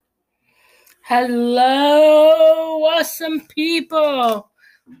Hello, awesome people.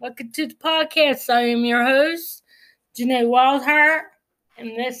 Welcome to the podcast. I am your host, Janae Wildheart,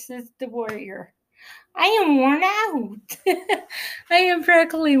 and this is The Warrior. I am worn out. I am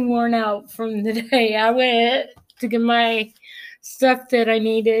practically worn out from the day. I went to get my stuff that I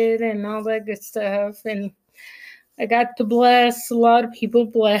needed and all that good stuff, and I got to bless a lot of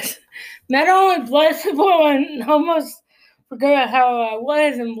people. Not only bless people and almost forgot how I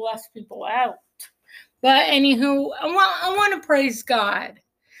was and bless people out. But anywho, I want to praise God.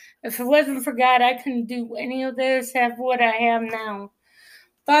 If it wasn't for God, I couldn't do any of this, have what I have now.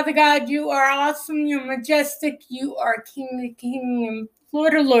 Father God, you are awesome, you're majestic, you are King of Kings and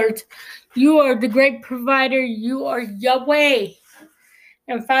Lord of Lords. You are the great provider, you are Yahweh.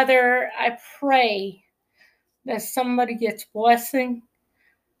 And Father, I pray that somebody gets blessing.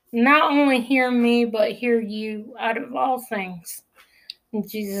 Not only hear me, but hear you out of all things. In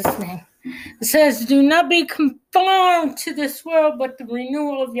Jesus' name. It says, do not be conformed to this world, but the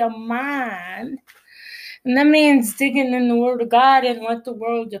renewal of your mind. And that means digging in the Word of God and let the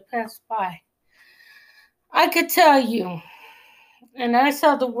world just pass by. I could tell you, and I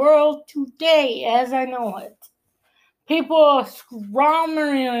saw the world today as I know it. People are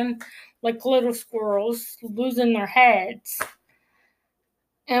scrambling like little squirrels, losing their heads,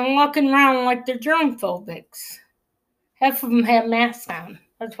 and walking around like they're germphobics. Half of them have masks on.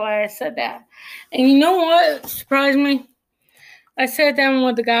 That's why I said that. And you know what surprised me? I sat down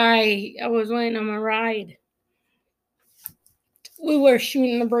with the guy. I was waiting on my ride. We were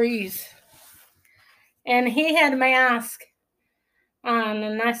shooting the breeze. And he had a mask on.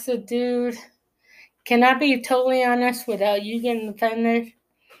 And I said, dude, can I be totally honest without you getting offended?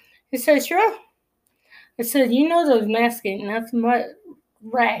 He said, sure. I said, you know those masks ain't nothing but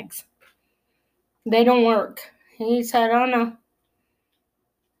rags. They don't work. He said, oh no.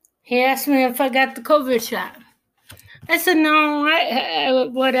 He asked me if I got the COVID shot. I said, no,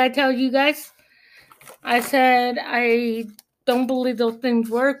 what I tell you guys? I said, I don't believe those things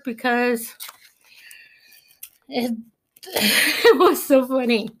work because it was so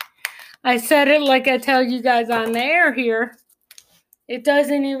funny. I said it like I tell you guys on the air here. It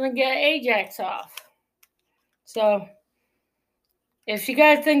doesn't even get Ajax off. So, if you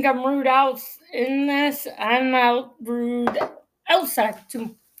guys think I'm rude out in this, I'm not rude outside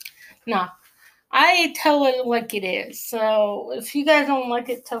too. No. I tell it like it is. So, if you guys don't like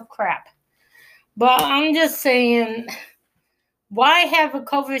it, tough crap. But I'm just saying, why have a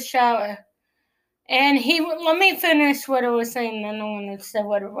COVID shot? And let me finish what I was saying, then I want to say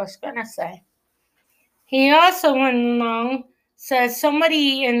what I was going to say. He also went along, said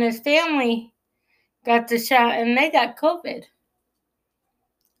somebody in his family got the shot and they got COVID.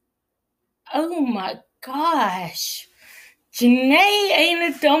 Oh my gosh. Janae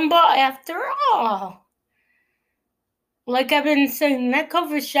ain't a dumbbell after all. Like I've been saying, that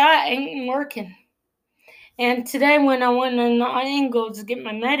COVID shot ain't working. And today when I went in the angle to get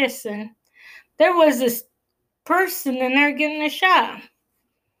my medicine, there was this person in there getting a shot.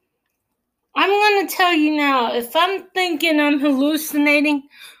 I'm going to tell you now, if I'm thinking I'm hallucinating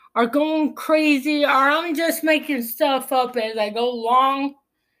or going crazy or I'm just making stuff up as I go along,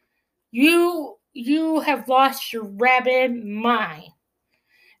 you have lost your rabid mind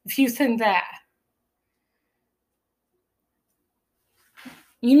if you think that.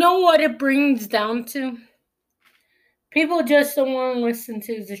 You know what it brings down to? People just don't want to listen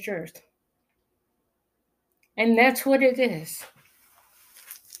to the truth. And that's what it is.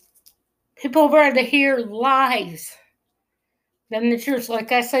 People rather hear lies than the truth,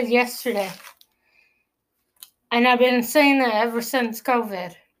 like I said yesterday. And I've been saying that ever since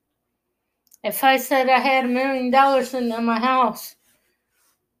COVID. If I said I had $1 million sitting in my house,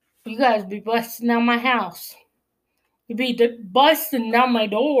 you guys be busting down my house. You'd be busting down my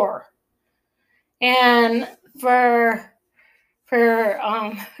door. And for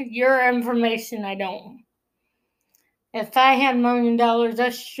your information, I don't. If I had $1 million, I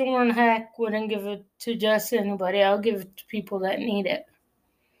sure in heck wouldn't give it to just anybody. I'll give it to people that need it.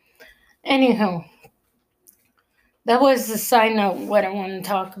 Anywho, that was the side note what I want to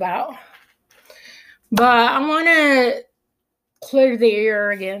talk about. But I want to clear the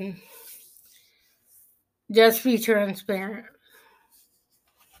air again. Just be transparent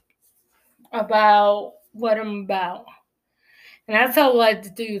about what I'm about. And I felt like to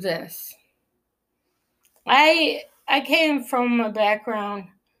do this. I came from a background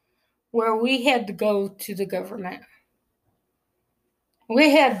where we had to go to the government.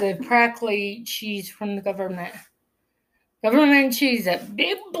 We had to practically eat cheese from the government. Government cheese, that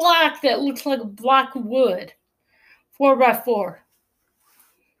big block that looks like a block of wood. 4x4.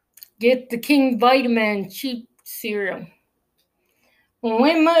 get the King Vitamin cheap cereal. When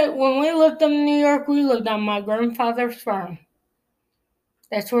we lived in New York, we lived on my grandfather's farm.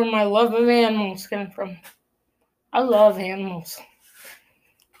 That's where my love of animals came from. I love animals.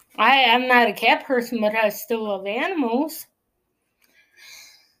 I'm not a cat person, but I still love animals.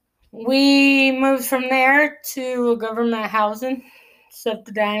 We moved from there to a government housing,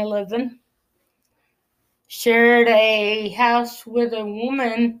 except that I live in. Shared a house with a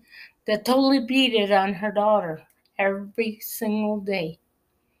woman that totally beat it on her daughter every single day.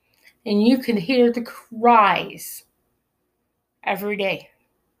 And you could hear the cries every day.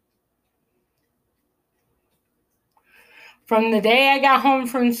 From the day I got home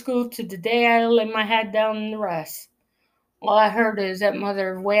from school to the day I laid my head down and rest, all I heard is that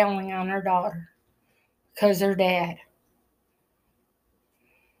mother wailing on her daughter because her dad.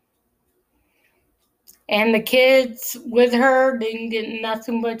 And the kids with her didn't get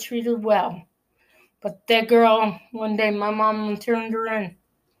nothing but treated well. But that girl, one day my mom turned her in.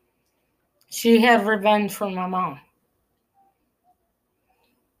 She had revenge for my mom.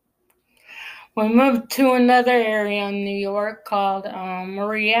 We moved to another area in New York called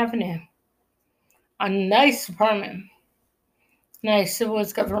Murray Avenue. A nice apartment. Nice, it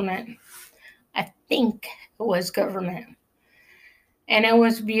was government. I think it was government. And it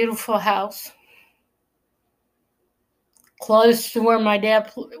was a beautiful house. Close to where my dad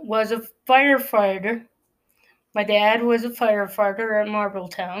was a firefighter. My dad was a firefighter at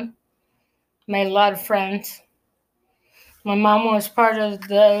Marbletown. Made a lot of friends. My mom was part of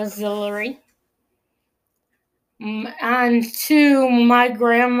the auxiliary. And to my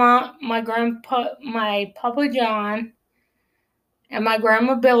grandma, my grandpa, my Papa John, and my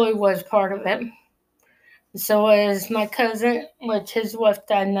Grandma Billy was part of it. So was my cousin, which his wife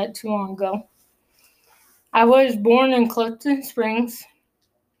died not too long ago. I was born in Clifton Springs.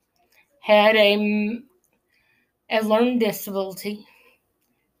 Had a learning disability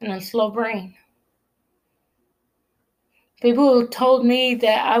and a slow brain. People told me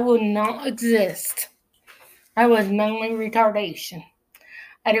that I would not exist. I was mentally retardation.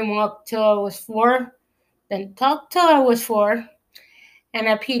 I didn't walk till I was 4, then talk till I was 4, and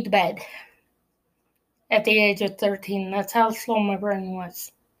I peed the bed at the age of 13. That's how slow my brain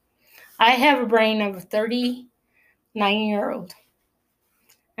was. I have a brain of a 39-year-old,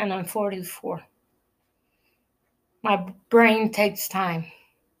 and I'm 44. My brain takes time.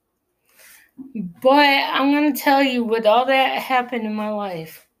 But I'm going to tell you, with all that happened in my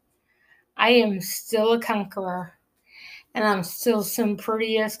life, I am still a conqueror, and I'm still some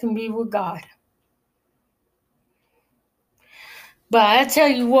pretty as can be with God. But I tell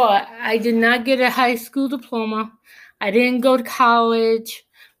you what, I did not get a high school diploma. I didn't go to college.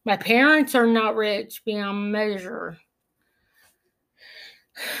 My parents are not rich beyond measure.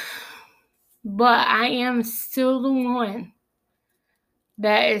 But I am still the one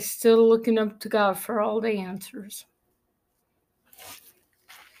that is still looking up to God for all the answers.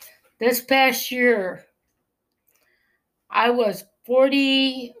 This past year, I was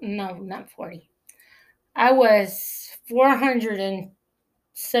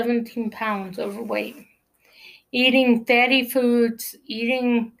 417 pounds overweight. Eating fatty foods,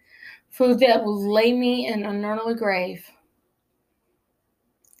 eating food that will lay me in an early grave.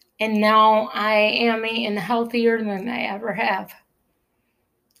 And now I am eating healthier than I ever have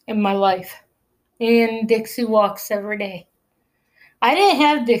in my life. And Dixie walks every day. I didn't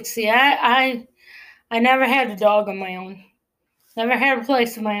have Dixie. I never had a dog of my own. Never had a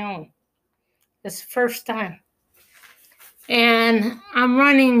place of my own. It's the first time. And I'm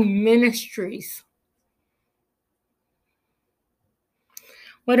running ministries.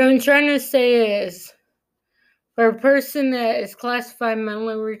 What I'm trying to say is, for a person that is classified mental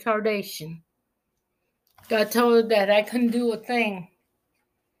retardation, got told that I couldn't do a thing.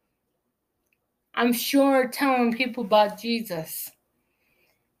 I'm sure telling people about Jesus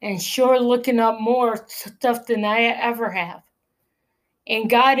and sure looking up more stuff than I ever have. And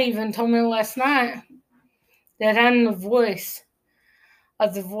God even told me last night that I'm the voice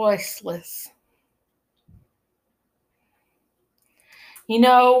of the voiceless. You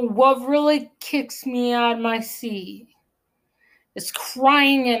know, what really kicks me out of my seat is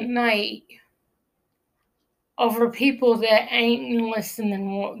crying at night over people that ain't listening to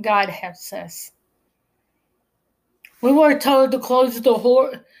what God has says. We were told to close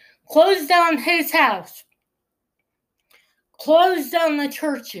down his house, close down the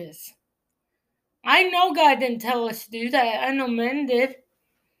churches. I know God didn't tell us to do that. I know men did,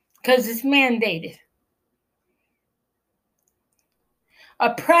 because it's mandated.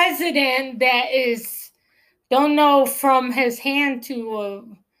 A president that don't know from his hand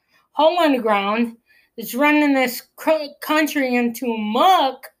to hole in the ground that's running this country into a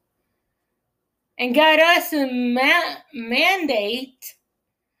muck and got us a mandate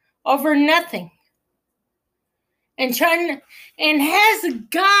over nothing. And has a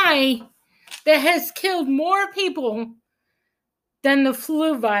guy that has killed more people than the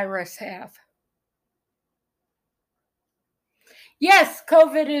flu virus have. Yes,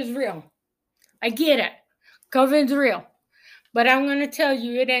 COVID is real. I get it. COVID's real. But I'm going to tell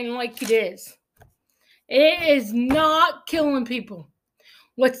you, it ain't like it is. It is not killing people.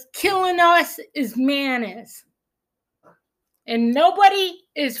 What's killing us is mayonnaise. And nobody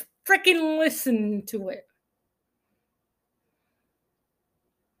is freaking listening to it.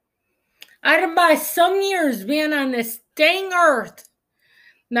 Out of my some years being on this dang earth,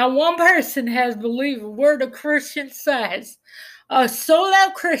 not one person has believed a word a Christian says. A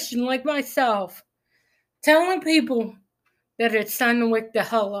sold-out Christian like myself, telling people that it's time to wake the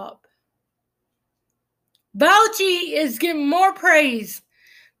hell up. Fauci is getting more praise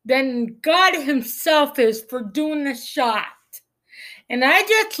than God himself is for doing the shot. And I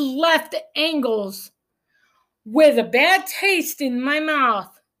just left Angles with a bad taste in my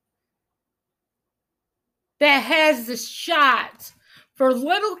mouth that has the shots for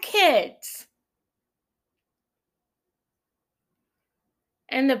little kids.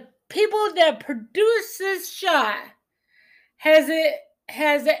 And the people that produce this shot has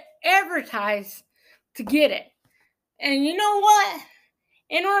it advertised to get it. And you know what?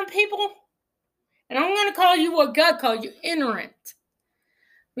 Ignorant people, and I'm going to call you what God called you, ignorant.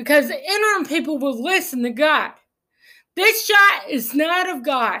 Because the ignorant people will listen to God. This shot is not of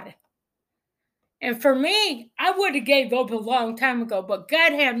God. And for me, I would have gave up a long time ago, but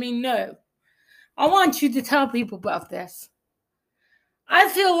God had me know. I want you to tell people about this. I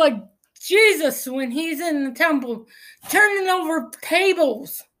feel like Jesus when he's in the temple turning over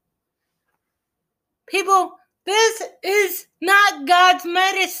tables. People, this is not God's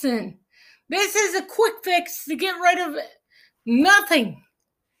medicine. This is a quick fix to get rid of nothing.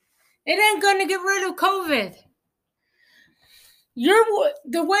 It ain't going to get rid of COVID.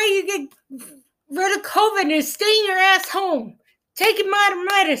 The way you get rid of COVID is staying your ass home, taking my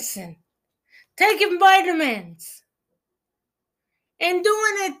medicine, taking vitamins, and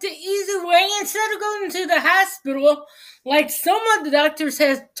doing it the easy way instead of going to the hospital like some of the doctors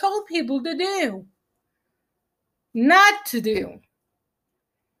have told people to do. Not to do.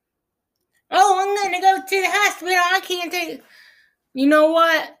 Oh, I'm going to go to the hospital. I can't take it. You know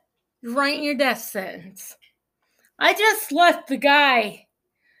what? You're writing your death sentence. I just left the guy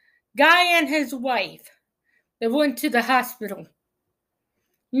and his wife that went to the hospital.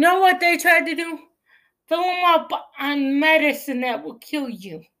 You know what they tried to do? Fill him up on medicine that will kill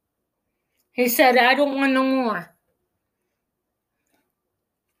you. He said, I don't want no more.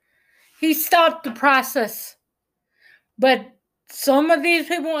 He stopped the process. But some of these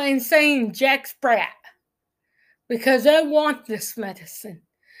people ain't saying jack sprat because they want this medicine.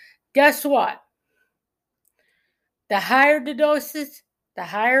 Guess what? The higher the doses, the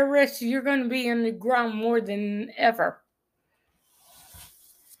higher risk you're going to be in the ground more than ever.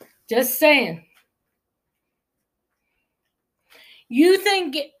 Just saying. You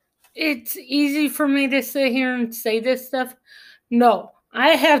think it's easy for me to sit here and say this stuff? No, I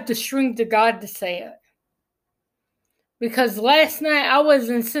have the strength of God to say it. Because last night I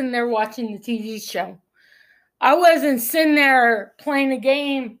wasn't sitting there watching the TV show. I wasn't sitting there playing a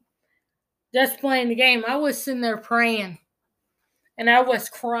game, just playing the game. I was sitting there praying. And I was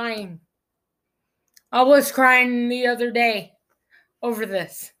crying. I was crying the other day over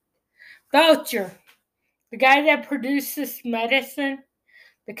this. Voucher, the guy that produced this medicine,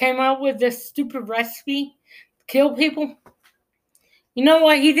 that came out with this stupid recipe to kill people, you know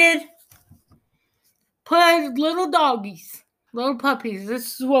what he did? Put little doggies, little puppies.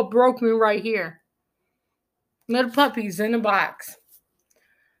 This is what broke me right here. Little puppies in a box.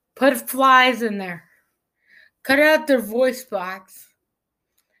 Put flies in there. Cut out their voice box.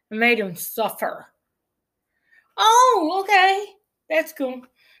 And made them suffer. Oh, okay. That's cool.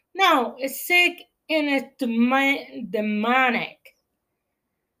 No, it's sick and it's demonic.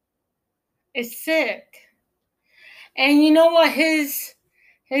 It's sick. And you know what his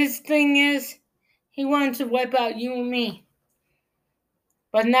thing is? He wanted to wipe out you and me.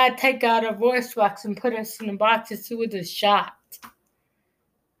 But not take out our voice box and put us in the boxes with a shot.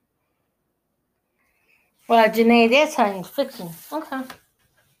 Well, Janae, that's science fiction. Okay.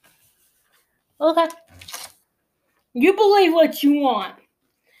 You believe what you want.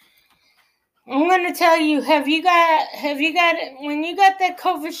 I'm going to tell you, have you got it when you got that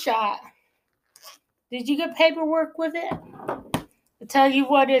COVID shot? Did you get paperwork with it? To tell you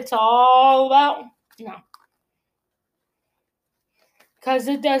what it's all about? No. Because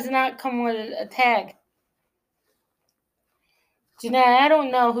it does not come with a tag. Janae, I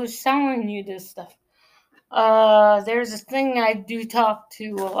don't know who's telling you this stuff. There's a thing I do talk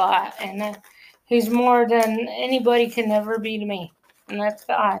to a lot, and he's more than anybody can ever be to me, and that's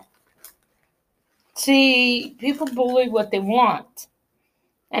God. See, people believe what they want,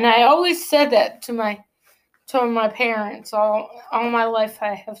 and I always said that to my parents. All my life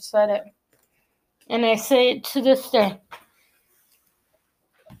I have said it, and I say it to this day.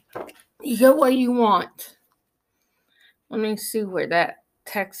 You get what you want. Let me see where that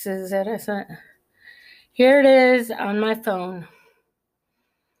text is that I sent. Here it is on my phone.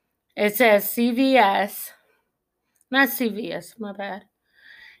 It says CVS. Not CVS, my bad.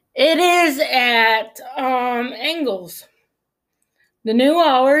 It is at Ingles. The new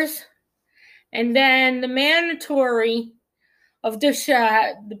hours. And then the mandatory of the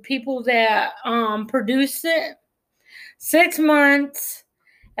shot, the people that produced it, 6 months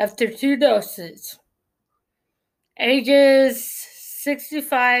after 2 doses. Ages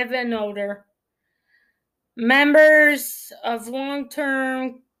 65 and older. Members of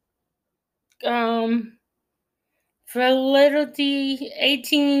long-term validity,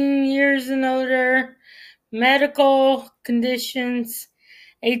 18 years and older. Medical conditions,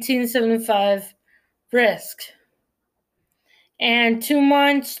 1875 risk. And 2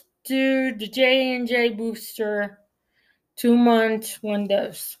 months to the J&J booster, 2 months, 1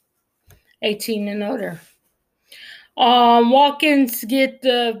 dose, 18 and older. Walk-ins get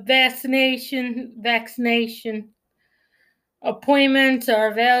the vaccination. Appointments are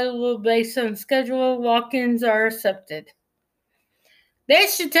available based on schedule. Walk-ins are accepted. They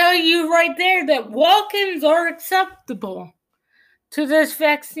should tell you right there that walk-ins are acceptable to this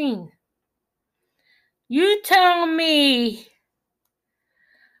vaccine. You tell me,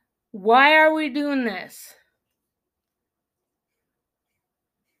 why are we doing this?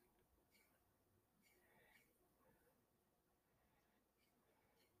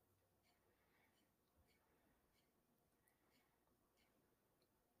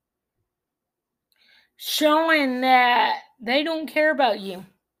 Showing that they don't care about you.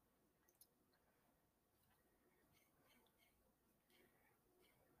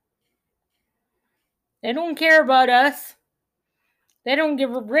 They don't care about us. They don't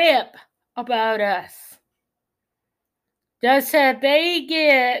give a rip about us. Just that they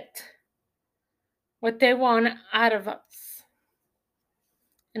get what they want out of us.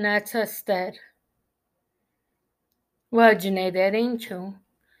 And that's us dead. Well, Janae, that ain't true.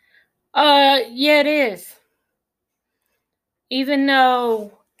 Yeah, it is. Even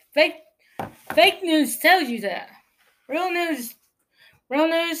though fake news tells you that. Real news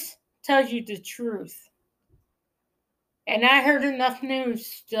tells you the truth. And I heard enough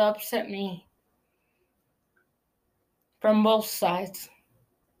news to upset me from both sides.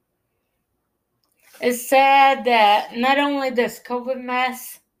 It's sad that not only this COVID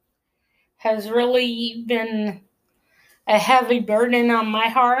mess has really been a heavy burden on my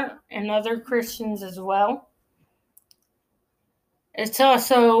heart and other Christians as well. It's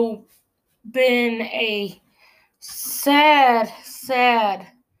also been a sad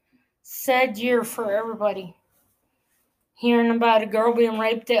year for everybody. Hearing about a girl being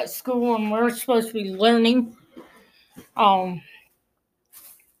raped at school and we're supposed to be learning. Having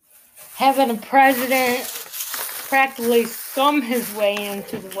a president practically scum his way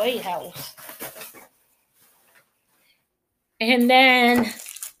into the White House. And then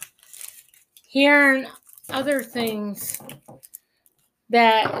hearing other things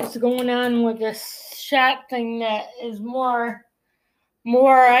that is going on with this shot thing that is more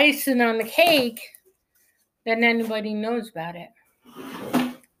icing on the cake than anybody knows about it.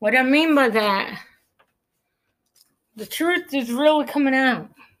 What I mean by that, the truth is really coming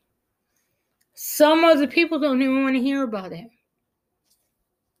out. Some other people don't even want to hear about it.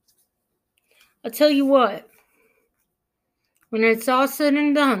 I'll tell you what, when it's all said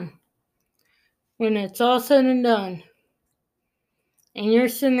and done, and you're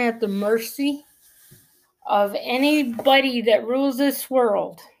sitting at the mercy of anybody that rules this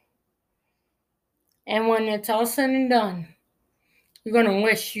world, and when it's all said and done, you're going to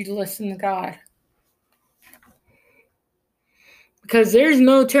wish you'd listen to God. Because there's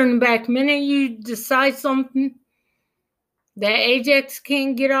no turning back. The minute you decide something that Ajax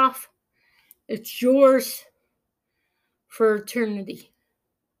can't get off, it's yours for eternity.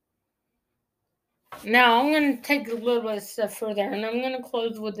 Now, I'm going to take a little bit of step further, and I'm going to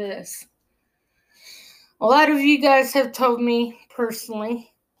close with this. A lot of you guys have told me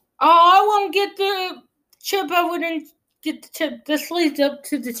personally, oh, I won't get the chip. I wouldn't get the chip. This leads up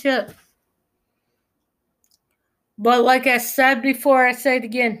to the chip. But like I said before, I say it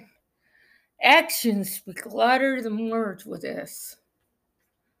again. Actions speak louder than words with this.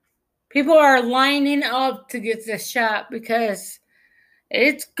 People are lining up to get this shot because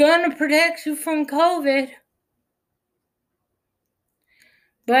it's going to protect you from COVID.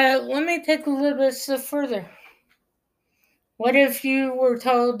 But let me take a little bit step further. What if you were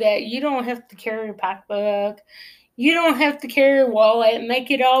told that you don't have to carry a pocketbook, you don't have to carry a wallet, make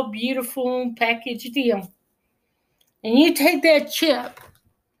it all beautiful package deal, and you take that chip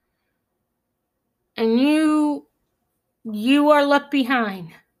and you are left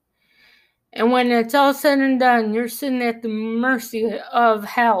behind, and when it's all said and done, you're sitting at the mercy of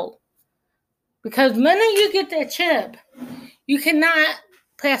hell, because the minute you get that chip, you cannot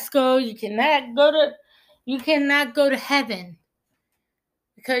pass go, you cannot go to heaven.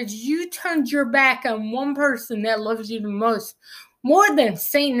 Because you turned your back on one person that loves you the most, more than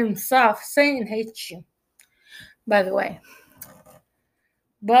Satan himself. Satan hates you, by the way.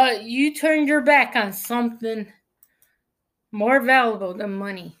 But you turned your back on something more valuable than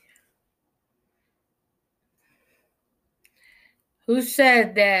money. Who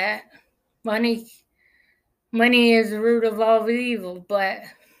said that money is the root of all evil, but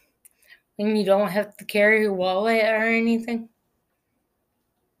when you don't have to carry a wallet or anything?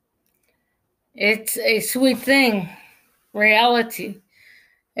 It's a sweet thing, reality.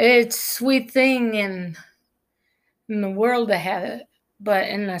 It's a sweet thing in the world to have it, but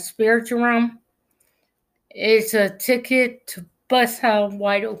in the spiritual realm, it's a ticket to bust hell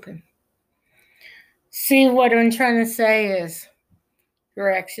wide open. See, what I'm trying to say is your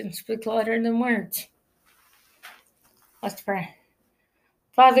actions speak louder than words. Let's pray.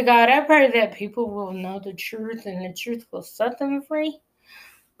 Father God, I pray that people will know the truth and the truth will set them free.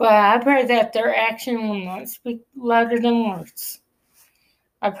 But I pray that their action will not speak louder than words.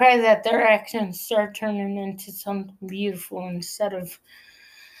 I pray that their actions start turning into something beautiful instead of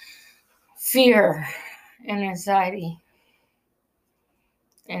fear and anxiety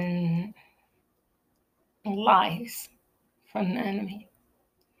and lies from the enemy.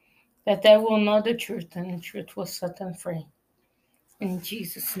 That they will know the truth and the truth will set them free. In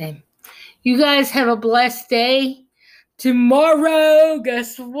Jesus' name. You guys have a blessed day. Tomorrow,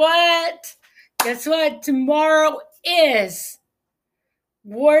 guess what? Tomorrow is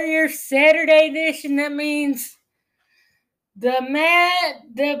Warrior Saturday edition. That means the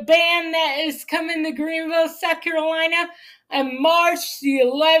band that is coming to Greenville, South Carolina on March the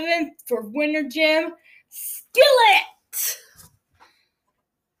 11th for Winter Jam, Skillet.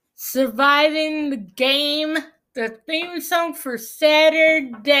 Surviving the Game, the theme song for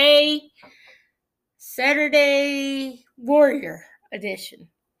Saturday Warrior edition.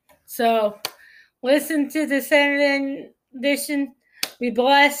 So, listen to the Saturday edition. Be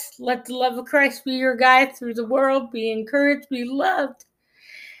blessed. Let the love of Christ be your guide through the world. Be encouraged. Be loved.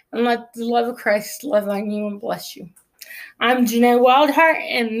 And let the love of Christ love on you and bless you. I'm Janae Wildheart,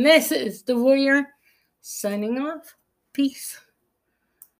 and this is The Warrior, signing off. Peace.